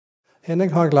Henning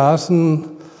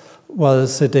Holck-Larsen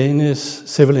was a Danish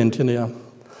civil engineer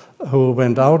who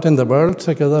went out in the world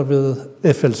together with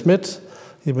F.L. Schmidt.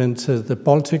 He went to the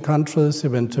Baltic countries, he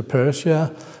went to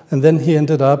Persia, and then he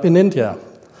ended up in India.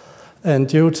 And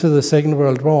due to the Second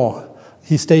World War,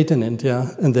 he stayed in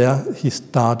India, and there he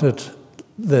started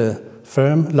the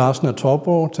firm Larsen &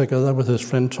 Torbro together with his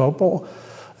friend Torbro.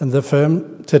 And the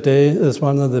firm today is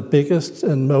one of the biggest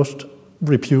and most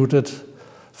reputed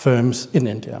firms in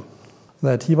India.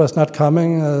 That he was not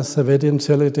coming as a very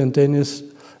intelligent Danish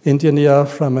engineer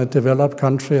from a developed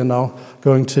country and now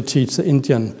going to teach the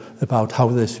Indian about how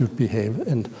they should behave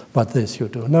and what they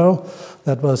should do. No,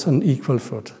 that was on equal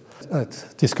foot. I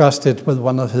discussed it with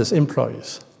one of his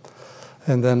employees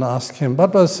and then asked him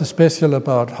what was special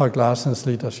about Holck-Larsen's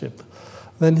leadership.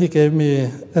 Then he gave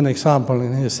me an example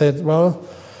and he said, well,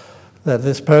 that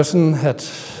this person had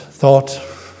thought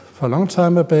for a long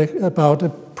time about a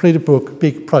pretty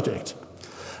big project.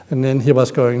 And then he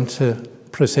was going to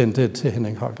present it to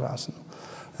Henning Holck-Larsen.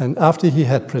 And after he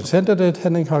had presented it,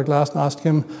 Henning Holck-Larsen asked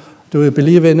him, do you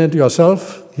believe in it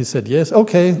yourself? He said, yes.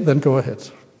 Okay, then go ahead.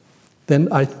 Then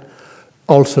I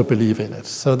also believe in it.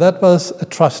 So that was a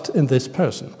trust in this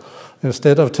person.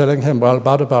 Instead of telling him, well,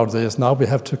 what about this? Now we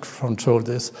have to control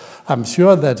this. I'm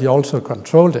sure that he also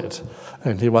controlled it.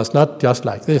 And he was not just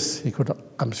like this.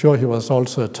 I'm sure he was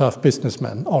also a tough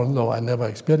businessman, although I never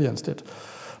experienced it.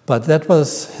 But that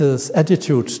was his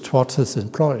attitude towards his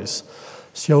employees.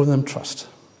 Show them trust.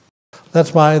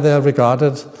 That's why they're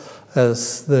regarded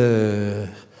as the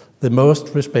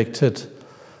most respected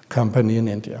company in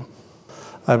India.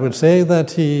 I would say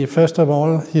that first of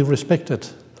all, he respected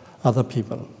other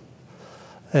people.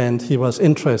 And he was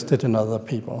interested in other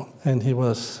people. And he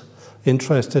was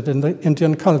interested in the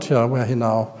Indian culture where he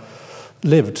now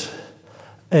lived.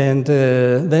 And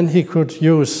then he could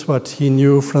use what he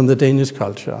knew from the Danish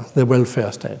culture, the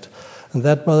welfare state. And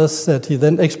that was that he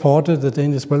then exported the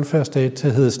Danish welfare state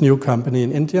to his new company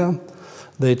in India.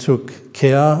 They took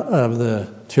care of the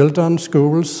children,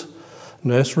 schools,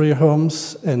 nursery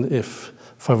homes, and if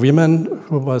for women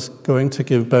who was going to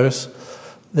give birth,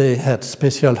 they had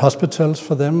special hospitals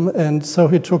for them, and so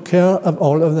he took care of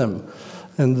all of them.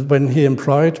 And when he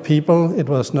employed people, it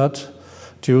was not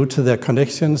due to their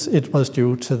connections, it was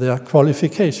due to their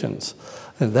qualifications.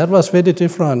 And that was very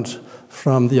different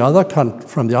from the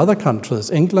other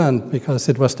countries, England, because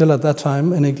it was still at that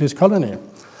time an English colony.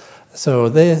 So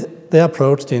their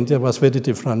approach to India was very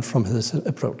different from his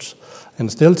approach.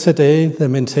 And still today, they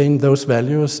maintain those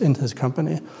values in his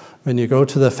company. When you go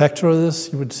to the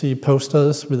factories, you would see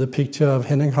posters with a picture of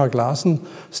Henning Holck-Larsen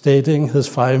stating his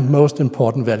 5 most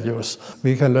important values.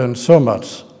 We can learn so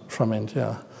much from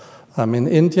India. I mean,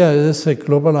 India is a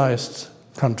globalized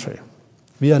country.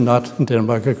 We are not in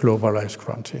Denmark a globalized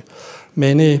country.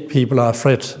 Many people are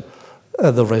afraid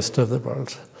of the rest of the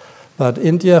world. But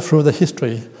India, through the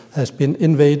history, has been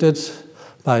invaded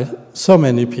by so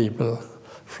many people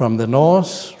from the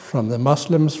north, from the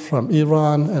Muslims, from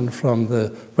Iran, and from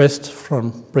the west,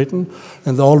 from Britain,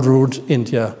 and they all ruled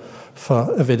India for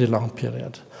a very long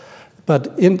period.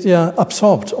 But India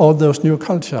absorbed all those new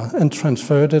culture and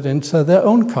transferred it into their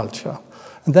own culture.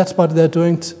 And that's what they're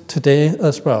doing today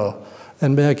as well.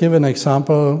 And may I give an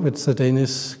example with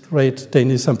the great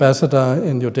Danish ambassador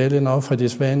in New Delhi now, Freddy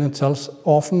Svane, tells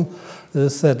often,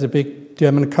 is that the big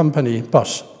German company,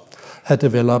 Bosch, had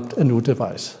developed a new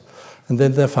device. And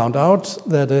then they found out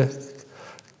that a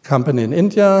company in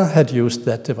India had used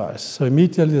that device. So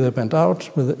immediately they went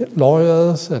out with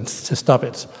lawyers and to stop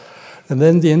it. And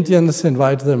then the Indians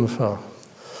invited them for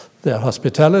their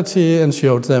hospitality and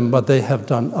showed them what they have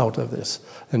done out of this.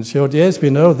 And showed, yes, we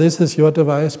know this is your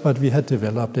device, but we had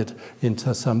developed it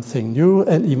into something new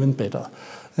and even better.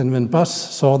 And when Bosch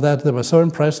saw that, they were so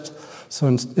impressed. So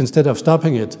instead of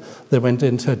stopping it, they went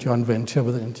into a joint venture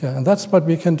with India. And that's what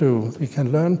we can do. We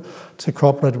can learn to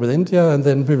cooperate with India, and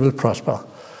then we will prosper,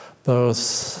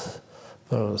 both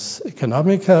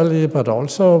economically, but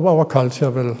also our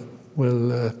culture will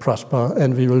prosper,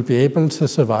 and we will be able to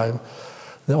survive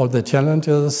all the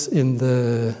challenges in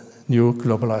the new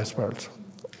globalized world.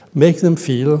 Make them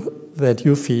feel that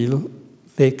you feel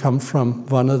they come from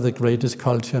one of the greatest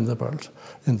cultures in the world,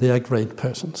 and they are great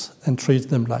persons, and treat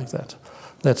them like that.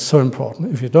 That's so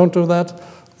important. If you don't do that,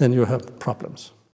 then you have problems.